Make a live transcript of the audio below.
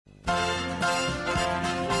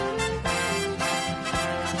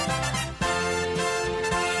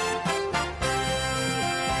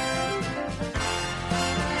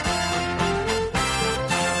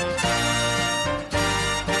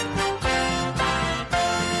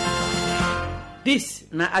This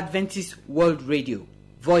na Adventist World Radio,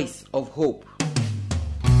 Voice of Hope.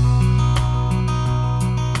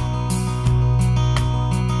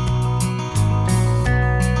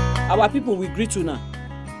 Our people, we greet you now.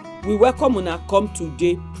 We welcome una come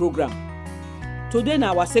today program. Today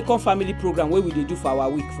na our second family program wey we dey do for our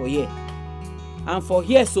week for here. And for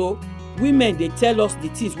here so, women dey tell us the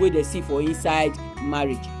things wey they see for inside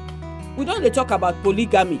marriage. We don dey talk about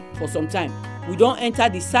polygamy for some time. We don enter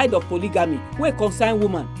the side of polygamy wey concern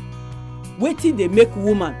woman. Wetin dey make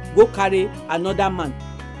woman go carry another man?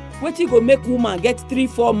 Wetin go make woman get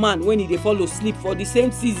 3-4 man when e dey follow sleep for the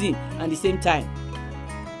same season and the same time?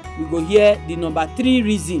 We go hear the number 3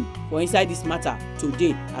 reason for inside this matter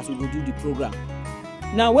today as we go do the program.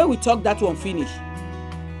 Now when we talk that one finish,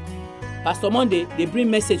 Pastor Monday dey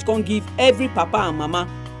bring message come give every papa and mama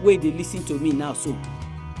wey dey listen to me now so.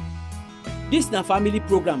 This na family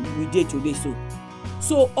program we dey today so.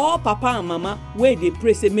 So all papa and mama wey dey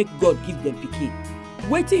pray say make God give them pikin.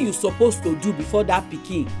 Wetin you suppose to do before that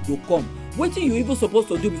pikin go come? Wetin you even suppose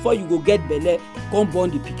to do before you go get belle come born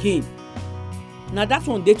the pikin? Na that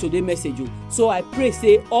one dey today message o. So I pray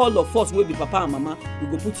say all of us wey be papa and mama, we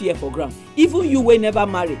go put ear for ground. Even you wey never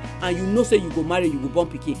marry and you know say you go marry, you go born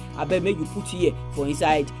pikin, abeg make you put ear for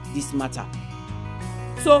inside this matter.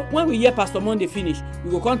 So when we hear Pastor Monday finish,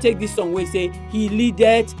 we go come take this song wey say he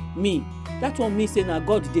leadeth me. That one mean say na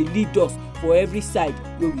God dey lead us for every side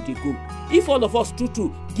wey we dey go. If all of us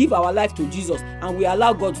true give our life to Jesus and we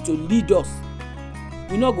allow God to lead us,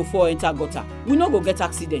 we no go fall enter gutter, we no go get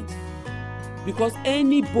accident. Because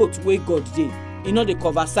any boat wey God dey, e no dey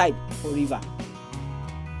cover side for river.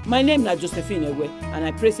 My name na Josephine Ewe, and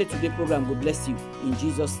I pray say today program go bless you in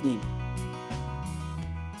Jesus' name.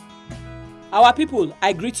 Our people,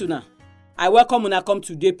 I greet una. I welcome una come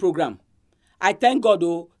today program. I thank God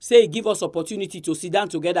say He give us opportunity to sit down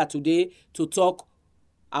together today to talk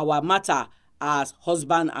our matter as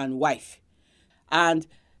husband and wife. And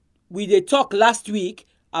we dey talk last week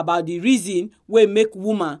about the reason wey make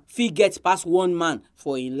woman fit get past one man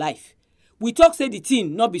for in life. We talk say the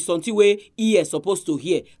thing not be something wey ear supposed to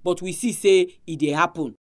hear, but we see say e dey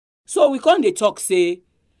happen. So we come dey talk say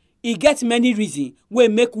e get many reasons wey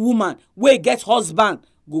make woman wey get husband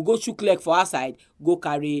go chook leg for outside, go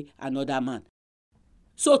carry another man.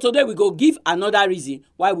 So today we go give another reason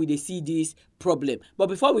why we dey see this problem. But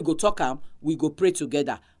before we go talk am, we go pray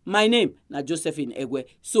together. My name na Josephine Ewe.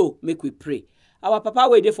 So make we pray. Our Papa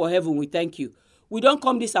wey dey for heaven, we thank you. We don't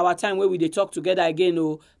come this our time where we dey talk together again.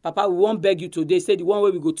 Oh, Papa, we won't beg you today. Say the one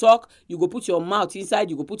way we go talk, you go put your mouth inside,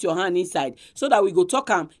 you go put your hand inside, so that we go talk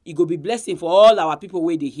am. It go be blessing for all our people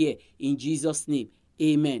where they hear. In Jesus' name,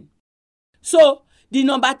 amen. So the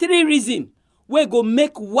number 3 reason we go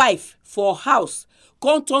make wife for house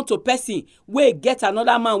come turn to person wey get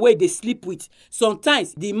another man wey they sleep with.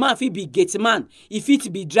 Sometimes the man fit be gate man, if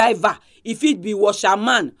it be driver, if it be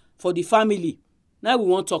washerman for the family. Now we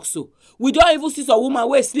won't talk so. We don't even see some woman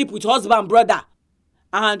wey sleep with husband brother.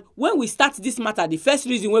 And when we start this matter, the first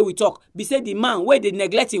reason where we talk be say the man wey dey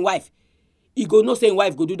neglect him wife, he go know say him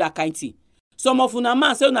wife go do that kind thing. Some of una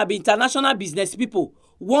man say una be international business people.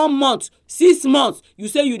 1 month, 6 months, you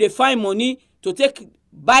say you dey find money to take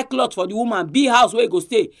buy cloth for the woman, be house where you go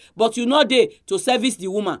stay, but you not there to service the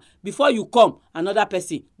woman. Before you come, another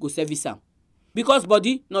person go service am, because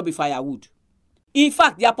body not be firewood. In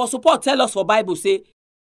fact, the Apostle Paul tell us for Bible say,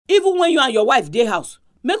 even when you and your wife dey house,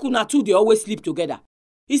 make una two dey always sleep together.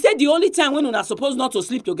 He said the only time when una suppose not to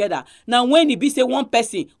sleep together, now when e be say one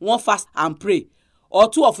person one fast and pray,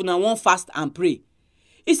 or two of una one fast and pray.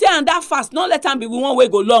 He said, and that fast, not let am be one way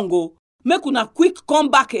go long go. Make una quick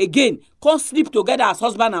come back again, come sleep together as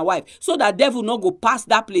husband and wife, so that devil no go pass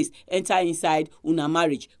that place, enter inside una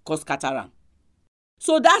marriage, cause scatter am.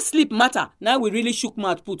 So that sleep matter, now we really shook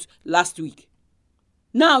mouth put last week.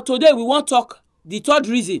 Now today we want talk the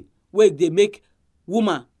 3rd reason where they make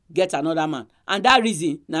woman get another man, and that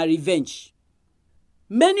reason na revenge.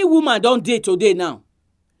 Many women don't date today now.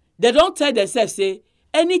 They don't tell themselves say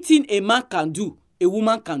anything a man can do, a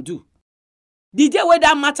woman can do. The day where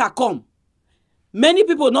that matter come, many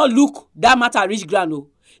people not look that matter reach ground. Oh.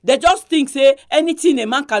 They just think say anything a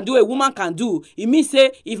man can do, a woman can do. It means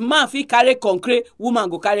say if man fit carry concrete, woman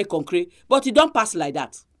go carry concrete. But it don't pass like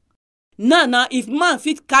that. Now, if man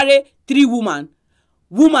fit carry 3 woman,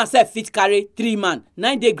 woman self fit carry 3 man.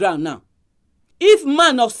 9 day ground now. If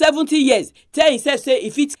man of 70 years tell himself say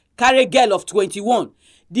if it carry girl of 21,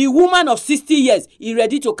 the woman of 60 years is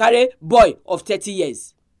ready to carry boy of 30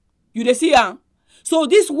 years. You dey see am? So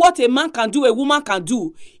this what a man can do, a woman can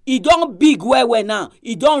do, it don't big well now.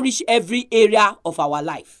 It don't reach every area of our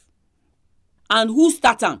life. and who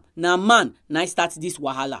start am na man na start this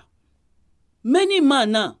wahala. Many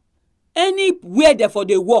man now, anywhere they for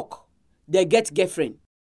dey work, they get girlfriend.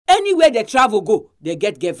 Anywhere they travel go, they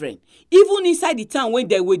get girlfriend. Even inside the town when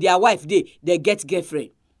they with their wife they get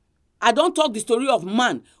girlfriend. I don talk the story of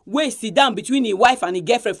man wey sit down between him wife and him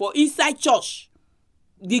girlfriend for inside church.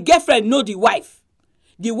 The girlfriend know the wife.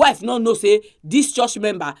 The wife no know say this church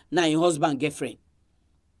member na him husband girlfriend.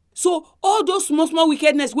 So all those small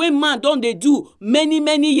wickedness wey man don dey do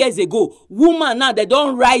many years ago, woman now they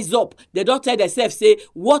don rise up. They don tell themselves say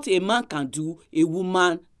what a man can do, a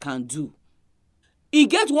woman can do. E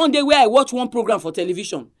get one day where I watch one program for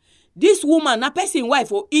television. This woman, na person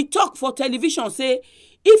wife, he talk for television say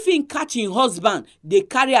if he catch him husband dey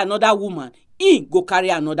carry another woman, he go carry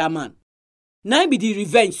another man. Na be the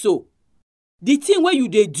revenge. So the thing wey you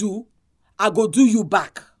dey do, I go do you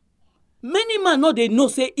back. Many man no dey know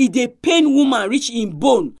say e dey pain woman reach in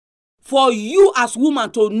bone for you as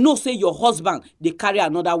woman to know say your husband dey carry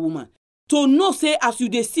another woman. To know say as you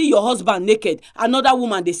dey see your husband naked, another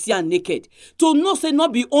woman dey see am naked. To know say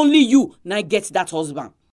not be only you na get that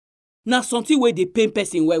husband. Na something wey dey pain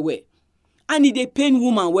person well. And e dey pain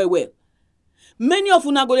woman well. Many of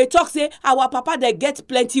una go dey talk say our papa dey get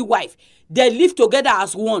plenty wife. They live together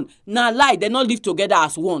as one. Na lie, they not live together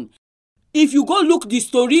as one. If you go look the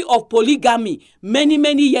story of polygamy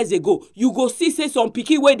many years ago, you go see say some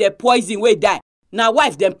pikin wey dey poison wey die. Na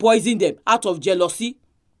wife dem poison them out of jealousy.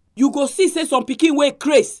 You go see say some pikin wey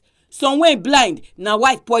craze, some wey blind, na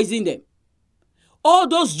wife poison them. All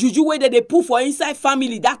those juju wey they put for inside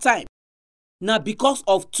family that time, na because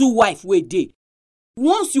of two wife wey dey.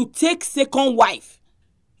 Once you take second wife,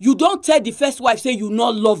 you don't tell the first wife say you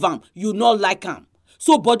not love am, you not like am.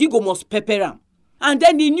 So body go must pepper am. And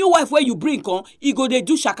then the new wife where you bring on, he go dey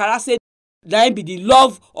do shakara say na him be the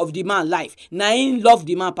love of the man life. Na him love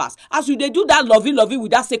the man pass. As you dey do that loving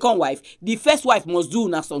with that second wife, the first wife must do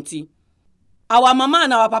na something. Our mama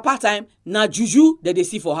and our papa time, na juju that they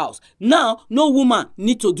see for house. Now, no woman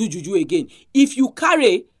need to do juju again. If you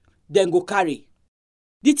carry, then go carry.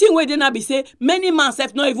 The thing wey dey now be say, many man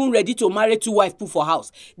sef not even ready to marry two wife put for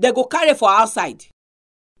house. They go carry for outside.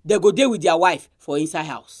 They go dey with their wife for inside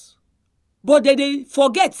house. But they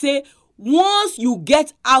forget say, once you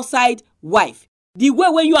get outside wife, the way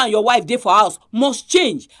when you and your wife dey for house must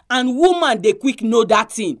change. And woman dey quick know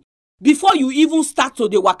that thing. Before you even start to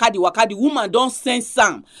the waka, the woman don't sense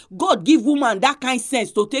am. God give woman that kind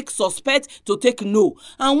sense to take suspect, to take know.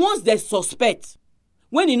 And once they suspect,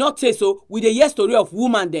 when he not say so, with the year story of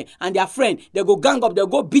woman there and their friend, they go gang up, they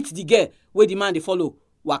go beat the girl where the man they follow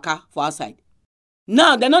waka for outside.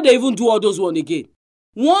 Now they not they even do all those one again.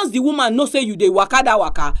 Once the woman know say you dey waka that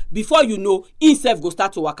waka, before you know, himself go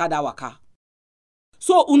start to waka that waka.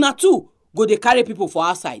 So una two go dey carry people for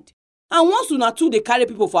outside. And once una two dey carry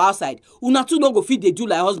people for outside, una two no go fit dey do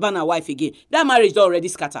like husband and wife again. That marriage don already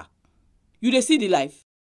scatter. You dey see the life?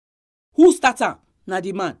 Who start am? Na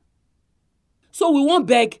the man. So we won't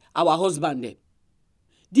beg our husband them.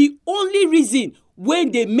 The only reason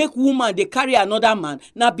when they make woman they carry another man,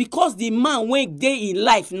 now because the man when they in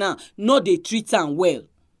life now, no they treat am well.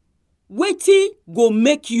 Wetin go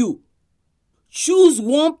make you choose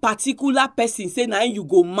one particular person, say now you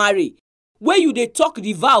go marry. When you dey talk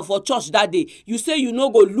the vow for church that day, you say you no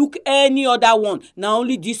go look any other one. Now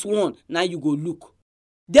only this one, now you go look.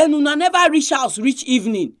 Then una never reach house, reach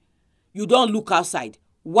evening. You don't look outside.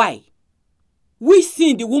 Why? Which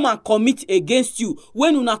sin the woman commit against you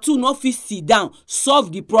when una two no fit sit down,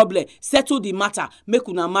 solve the problem, settle the matter, make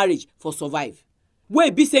una marriage for survive? Wey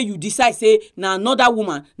be say you decide say na another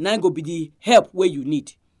woman na go be the help where you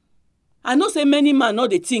need. I know say many man no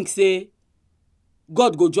dey think say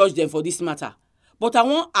God go judge them for this matter, but I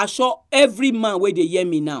want assure every man where they hear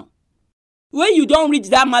me now. When you don't read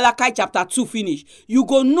that Malachi chapter 2 finish, you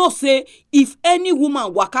go know say if any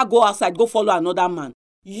woman waka go outside go follow another man,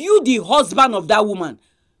 you the husband of that woman,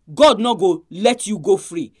 God no go let you go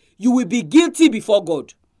free. You will be guilty before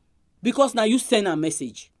God because now you send a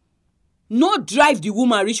message. No drive the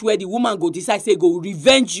woman reach where the woman go decide say go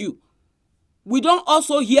revenge you. We don't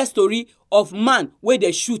also hear story of man where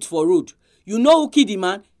they shoot for road. You know who kill the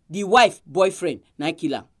man? The wife boyfriend na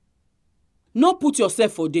kill am. No put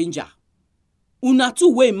yourself for danger. Una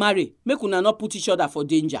two way marry, make una not put each other for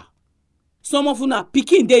danger. Some of una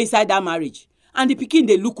pikin dey inside that marriage, and the pikin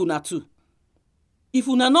dey look una too. If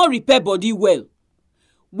una not repair body well,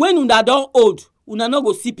 when una don old, una no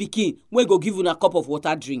go see pikin wey go give una cup of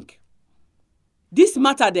water drink. This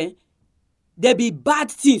matter then, there be bad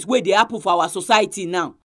things where they happen for our society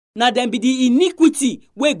now. Now then be the iniquity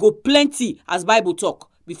where go plenty as Bible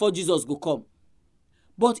talk before Jesus go come.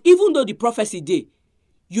 But even though the prophecy dey,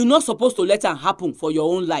 you not supposed to let am happen for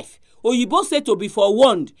your own life. Oyibo say to be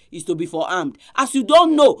forewarned is to be forearmed. As you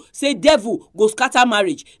don't know, say devil go scatter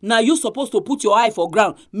marriage. Now you supposed to put your eye for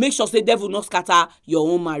ground. Make sure say devil not scatter your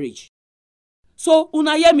own marriage. So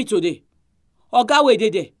una hear me today. Oga wey dey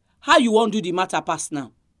there, how you wan do the matter pass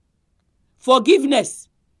now? Forgiveness,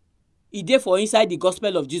 e dey for inside the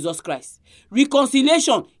gospel of Jesus Christ.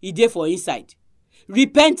 Reconciliation, e dey for inside.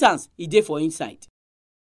 Repentance, e dey for inside.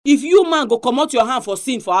 If you man go comot your hand for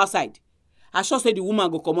sin for outside, I sure say the woman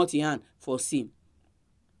go comot her hand for sin.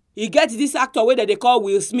 E get this actor wey they call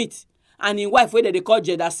Will Smith and him wife wey they call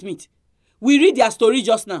Jada Smith. We read their story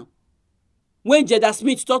just now. When Jada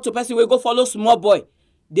Smith talk to person wey go follow small boy,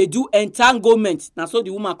 they do entanglement. Na so the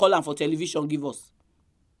woman call am for television give us.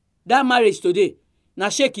 That marriage today, na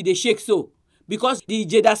shake e dey shake so. Because the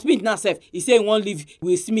Jada Smith now sef, he say he wan leave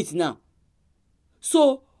Will Smith now.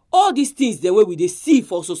 So all these things the way we dey see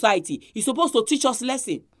for society, e supposed to teach us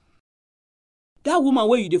lesson. That woman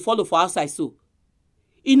wey you dey follow for outside so,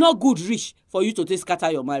 e no good reach for you to take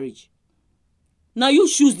scatter your marriage. Now you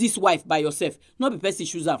choose this wife by yourself, not be person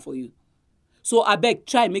choose am for you. So abeg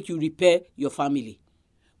try make you repair your family.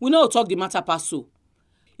 We no talk the matter pass so.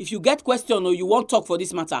 If you get question or you wan talk for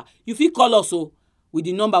this matter, you fit call us with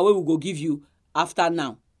the number wey we go give you after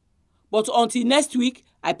now. But until next week,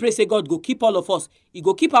 I pray say God go keep all of us. He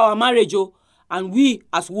go keep our marriage and we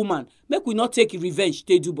as woman, make we not take revenge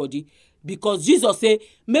take do body. Because Jesus say,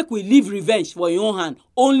 make we leave revenge for your own hand.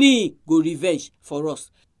 Only He go revenge for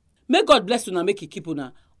us. May God bless you and make He keep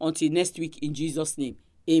una until next week in Jesus' name.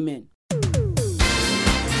 Amen.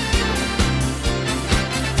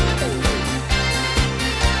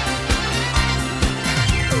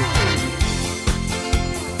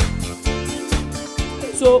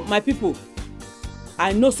 So my people,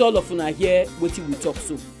 I know so all of una hear wetin we talk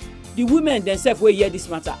so. The women themselves wey hear this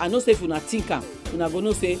matter, I know say if una think am, una go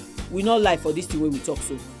know say we not lie for this thing wey we talk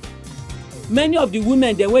so. Many of the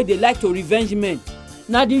women the way they like to revenge men.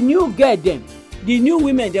 Now the new girl them, the new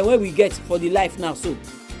women the way we get for the life now so.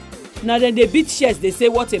 Now then they beat chest, they say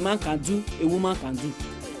what a man can do, a woman can do.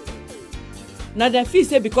 Now then feel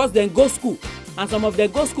say because they go school and some of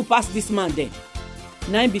them go school past this man then.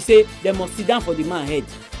 Now be say they must sit down for the man head.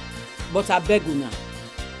 But I beg you now,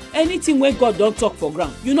 anything when God don't talk for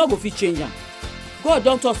ground, you no go fit change am. God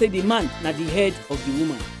don't talk say the man na the head of the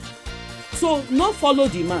woman. So no follow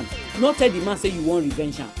the man, no tell the man say you want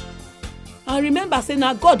revenge am. And remember say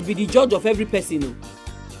na God be the judge of every person.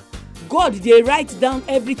 God dey write down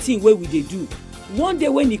everything wey we dey do. One day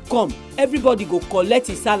when He come, everybody go collect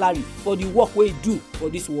his salary for the work wey He do for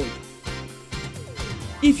this world.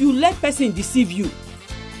 If you let person deceive you,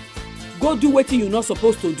 go do wetin you not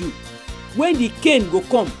supposed to do. When the cane go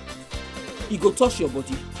come, e go touch your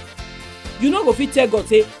body. You no go fit tell God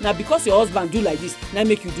say na because your husband do like this, na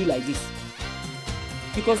make you do like this.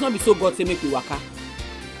 Because not be so God say make you waka.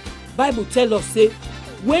 Bible tell us say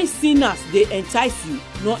when sinners dey entice you,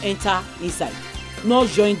 no enter inside, no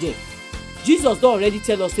join them. Jesus don already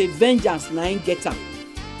tell us say vengeance na Him get am.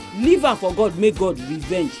 Leave am for God, make God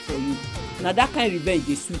revenge for you. Na that kind revenge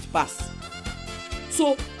dey sweet pass.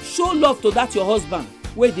 So show love to that your husband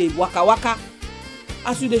wey dey waka waka.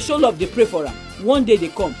 As you dey show love, dey pray for am. One day they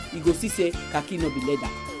come, you go see say khaki no be leather.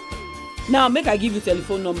 Now make I give you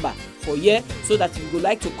telephone number for here so that if you go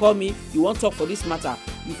like to call me, you want talk for this matter,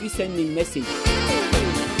 you fit send me message.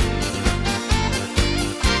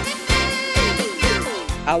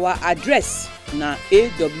 Our address na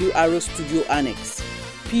AWR Studio Annex,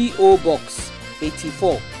 P.O. Box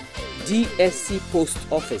 84, DSC Post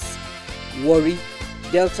Office, Warri,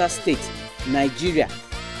 Delta State, Nigeria.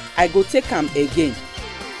 I go take am again.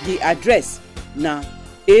 The address na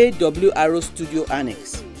AWR Studio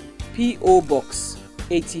Annex, P.O. Box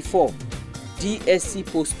 84, DSC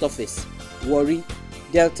Post Office, Warri,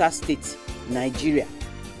 Delta State, Nigeria.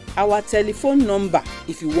 Our telephone number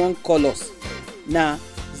if you want call us na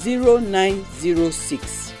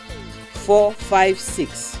 0906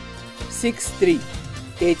 456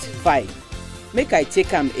 6385. Make I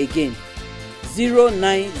take am again.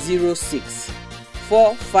 0906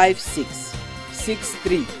 456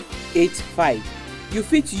 6385. You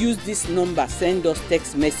fit use this number send us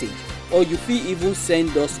text message or you fit even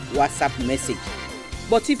send us WhatsApp message.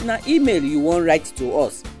 But if na email you wan write to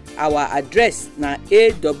us, our address na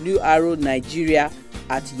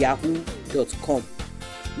awrnigeria@yahoo.com.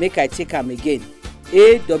 Make I take am again.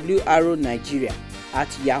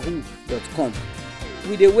 awrnigeria@yahoo.com.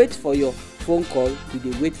 We dey wait for your phone call, we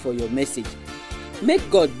dey wait for your message. Make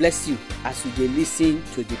God bless you as you dey listen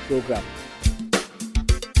to the program.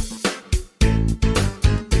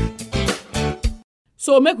 So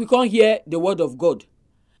So make we come hear the word of God.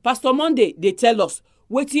 Pastor Monday dey tell us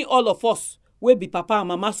wetin all of us wey be papa and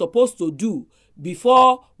mama suppose to do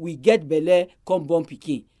before we get belle come born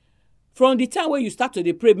pikin. From the time wey you start to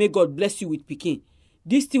dey pray make God bless you with pikin,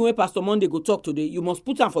 this thing wey Pastor Monday go talk today, you must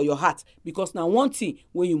put am for your heart, because na one thing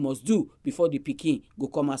wey you must do before the pikin go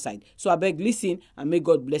come outside. So abeg listen and may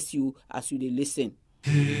God bless you as you dey listen.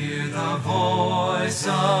 Hear the voice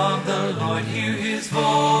of the Lord, hear his voice.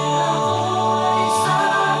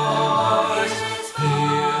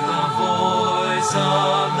 Hear the voice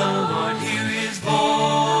of the Lord, hear his voice.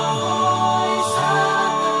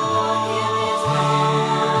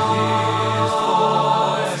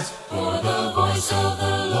 For the voice of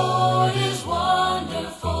the Lord is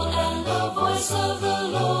wonderful, and the voice of the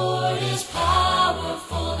Lord is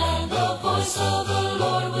powerful, and the voice of the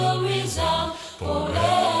Lord will resound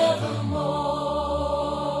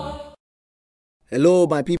forevermore. Hello,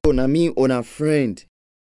 my people. Na me, una friend,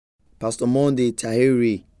 Pastor Monday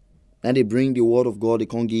Tahiri. Now they bring the word of God they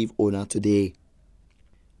can't give una today.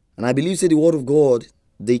 And I believe say the word of God,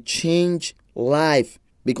 they change life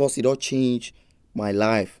because it all change my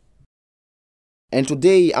life. And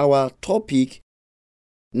today our topic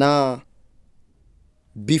now,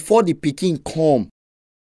 before the pikin come.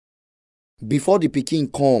 Before the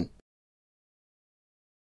pikin come.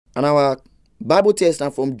 And our Bible text now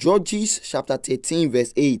from Judges chapter 13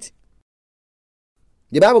 verse 8.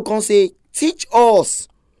 The Bible can say, teach us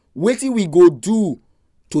wetin we go do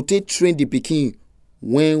to take train the pikin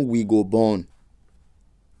when we go born.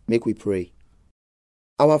 Make we pray.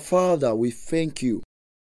 Our Father, we thank you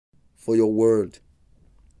for your word.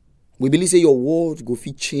 We believe say your word go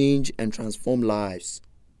fit change and transform lives.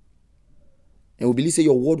 And we believe say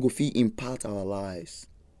your word go fit impact our lives.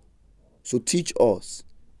 So teach us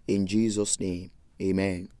in Jesus' name.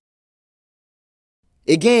 Amen.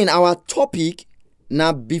 Again, our topic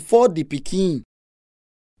now before the pikin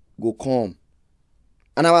go come.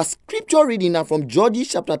 And our scripture reading now from Judges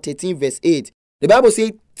chapter 13 verse 8. The Bible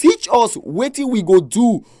says, teach us wetin we go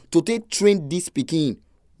do to take train this pikin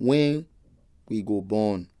when we go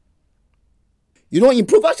born. You know, in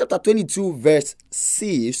Proverbs chapter 22 verse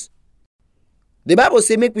 6, the Bible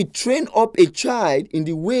says, make we train up a child in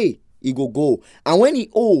the way he go. And when he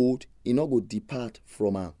old, he not go depart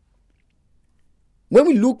from him. When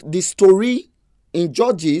we look the story in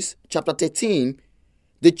Judges chapter 13,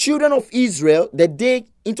 the children of Israel, they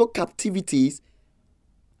into captivities,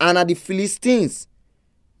 and the Philistines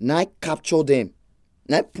now capture them,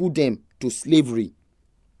 now put them to slavery.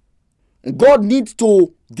 And God needs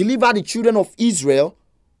to deliver the children of Israel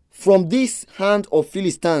from this hand of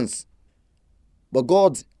Philistines. But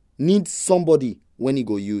God needs somebody when he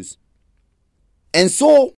go use. And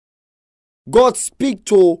so, God speak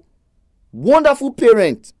to wonderful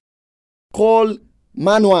parent called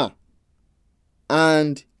Manoah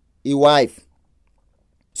and his wife.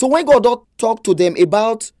 So when God talk to them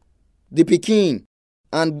about the pikin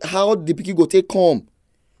and how the pikin go take come,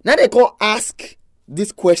 now they go ask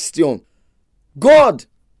this question. God,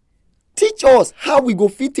 teach us how we go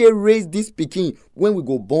fit raise this pikin when we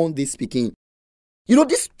go born this pikin. You know,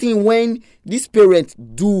 this thing when this parent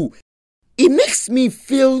do, it makes me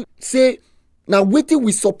feel, say, now wetin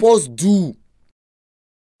we suppose do.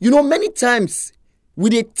 You know, many times, we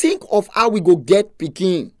dey think of how we go get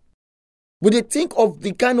pikin. We dey think of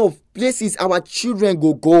the kind of places our children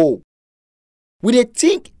go. We dey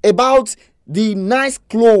think about the nice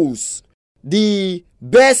clothes, the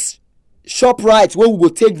best ShopRite where we go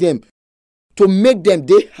take them to make them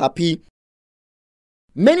dey happy.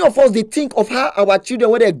 Many of us, they think of how our children,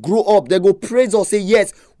 when they grow up, they go praise us, say,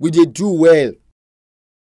 yes, we dey do well.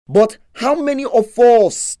 But how many of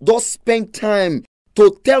us don't spend time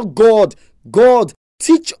to tell God, God,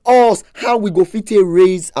 teach us how we go fit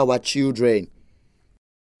raise our children?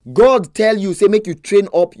 God tell you, say, make you train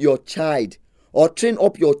up your child or train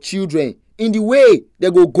up your children in the way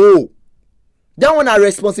they go. That one a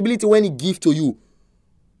responsibility when he give to you.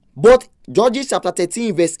 But Judges chapter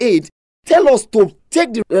 13 verse 8 tell us to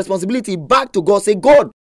take the responsibility back to God. Say,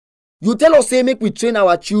 God, you tell us, say, make we train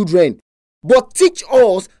our children. But teach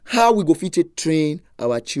us how we go fit to train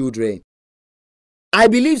our children. I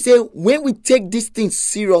believe, say, when we take these things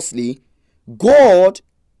seriously, God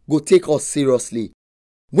go take us seriously.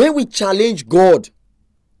 When we challenge God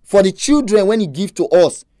for the children when he give to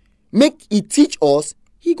us, make he teach us,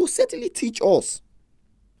 he go certainly teach us.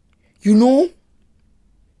 You know,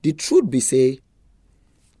 the truth be say,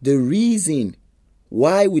 the reason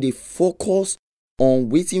why we dey focus on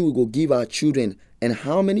wetin we go give our children and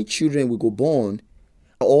how many children we go born,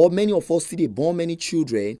 or many of us still dey born many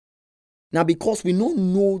children, now because we don't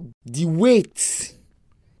know the weight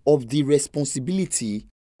of the responsibility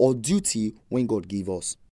or duty when God gave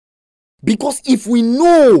us. Because if we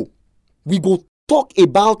know, we go talk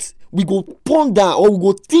about, we go ponder, or we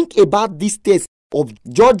go think about this text of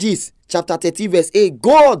Judges chapter 13 verse 8.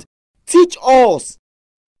 God, teach us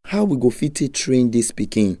how we go fit to train this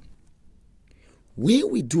pikin.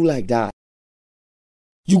 When we do like that,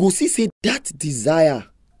 you go see say that desire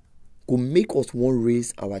go make us want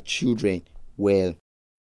raise our children well.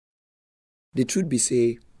 The truth be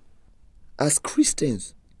say, as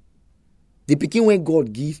Christians, the pikin when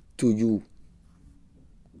God give to you,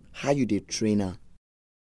 how you dey train her?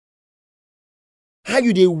 How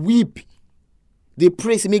you dey weep? They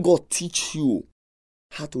pray say, may God teach you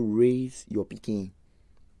how to raise your pikin.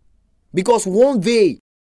 Because one day,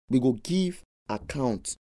 we go give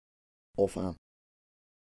account of him.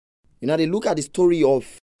 You know, they look at the story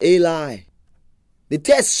of Eli. The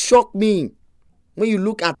text shocked me. When you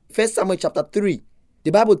look at 1 Samuel chapter 3,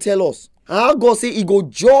 the Bible tells us how God say he go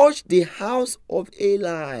judge the house of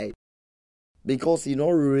Eli because he not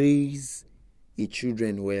raise his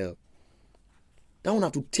children well. That one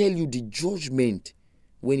have to tell you the judgment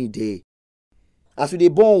when he dey. As we dey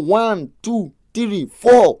born 1, 2, 3,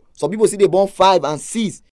 4. Some people say they born 5 and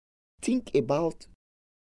 6. Think about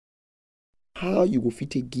how you go fit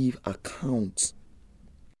to give account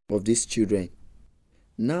of these children.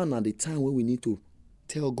 Now the time when we need to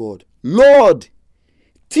tell God, Lord,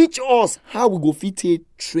 teach us how we go fit to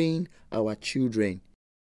train our children.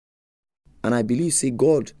 And I believe, say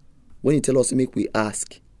God, when he tell us to make we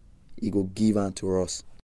ask, he go give unto us.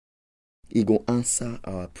 He go answer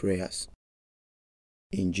our prayers.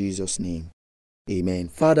 In Jesus' name, amen.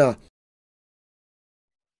 Father,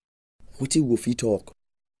 what we go fit talk?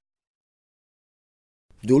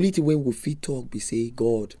 The only thing when we fit talk be say,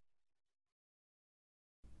 God,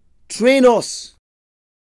 train us,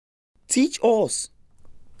 teach us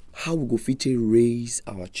how we go fit to raise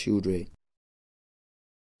our children.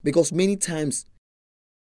 Because many times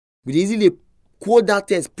we easily quote that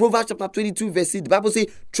text, Proverbs chapter 22 verse 6. The Bible says,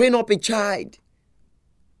 train up a child.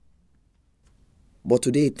 But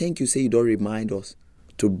today, thank you, say you don't remind us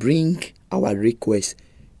to bring our request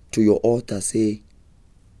to your altar. Say,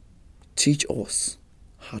 teach us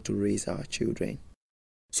how to raise our children.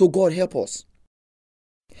 So God, help us.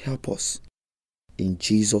 Help us. In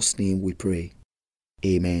Jesus' name we pray.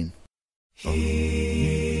 Amen. He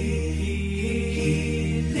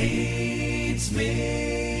leads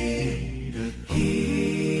me. He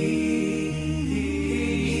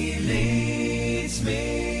leads me.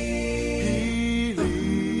 He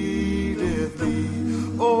leadeth me.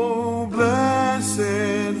 Oh,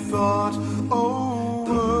 blessed thought. Oh,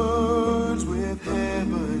 words with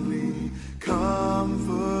heavenly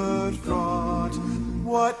comfort fraught.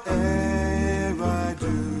 Whatever I do,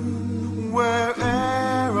 where'er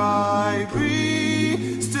I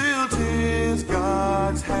be, still 'tis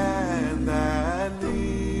God's hand that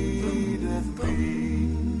leadeth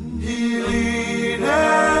me. He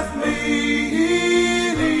leadeth me,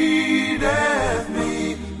 he leadeth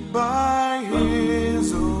me, by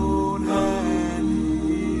his own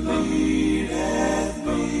hand he leadeth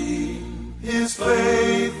me. His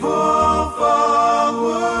faithful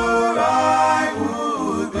follower I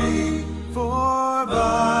would be, for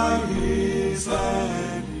by his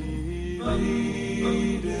hand he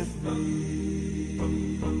leadeth me.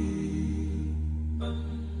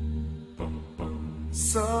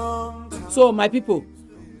 Sometimes So my people,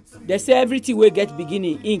 they say everything will get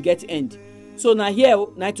beginning, in get end. So now here,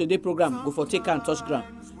 night today program, go for take and touch ground.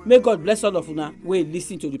 May God bless all of una wey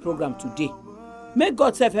listen to the program today. May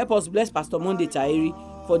God self help us bless Pastor Monday Tahiri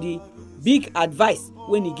for the big advice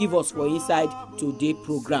when he give us for inside today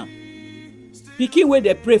program. Pikin wey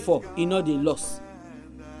dey pray for, e no dey loss.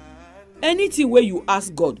 Anything wey you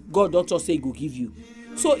ask God, God don talk say he go give you.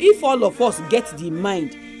 So if all of us get the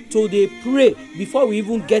mind to dey pray before we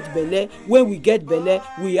even get belle, when we get belle,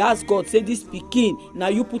 we ask God, say this pikin, na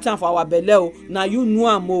you put am for our belle o, na you know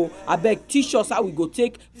am o, abeg teach us how we go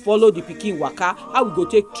take follow the pikin waka, how we go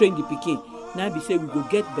take train the pikin. Now be say we go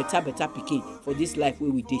get better pikin for this life wey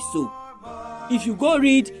we dey so. If you go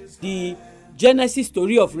read the Genesis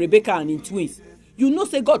story of Rebecca and im twins, you know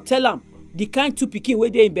say God tell am the kind 2 pikin wey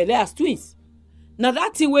dey in belle as twins. Na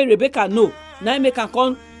that thing wey Rebecca know, na make am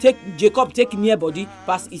come take Jacob take near body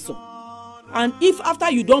pass Esau. And if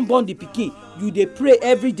after you don born the pikin, you dey pray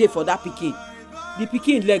every day for that pikin, the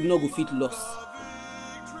pikin leg no go fit loss.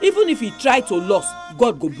 Even if he try to loss,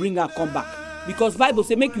 God go bring am come back. Because Bible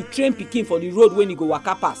say make you train pikin for the road when he go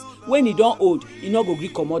waka pass. When he don old, he no go gree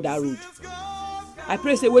comot that road. I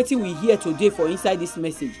pray say wetin we hear today for inside this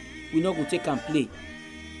message, we no go take and play.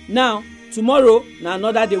 Now, tomorrow na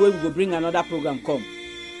another day wey we go bring another program come.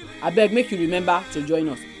 Abeg make you remember to join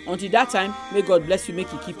us. Until that time, may God bless you, make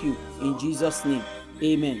He keep you. In Jesus' name,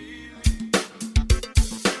 amen.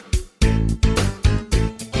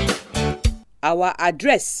 Our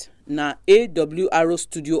address na AWR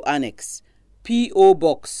Studio Annex, P.O.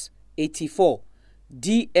 Box 84,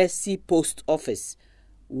 DSC Post Office,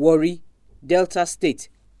 Warri, Delta State,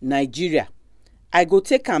 Nigeria. I go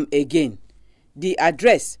take am again. The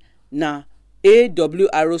address na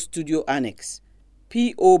AWR Studio Annex,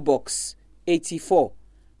 P.O. Box 84,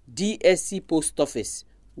 DSC Post Office,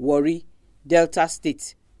 Warri, Delta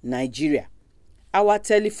State, Nigeria. Our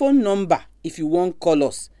telephone number, if you wan call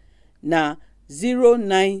us, na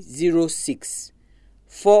 0906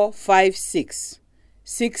 456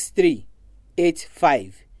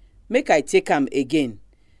 6385. Make I take am again.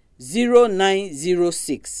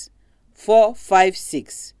 0906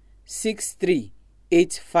 456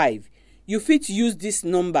 6385. You fit use this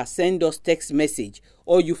number send us text message,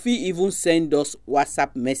 or you fit even send us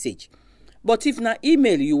WhatsApp message. But if na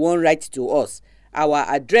email you wan write to us, our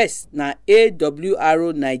address na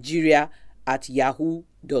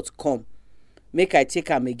awronigeria@yahoo.com. Make I take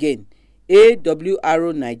am again.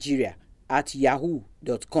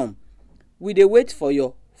 awronigeria@yahoo.com. We dey wait for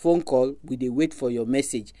your phone call, we dey wait for your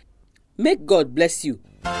message. Make God bless you.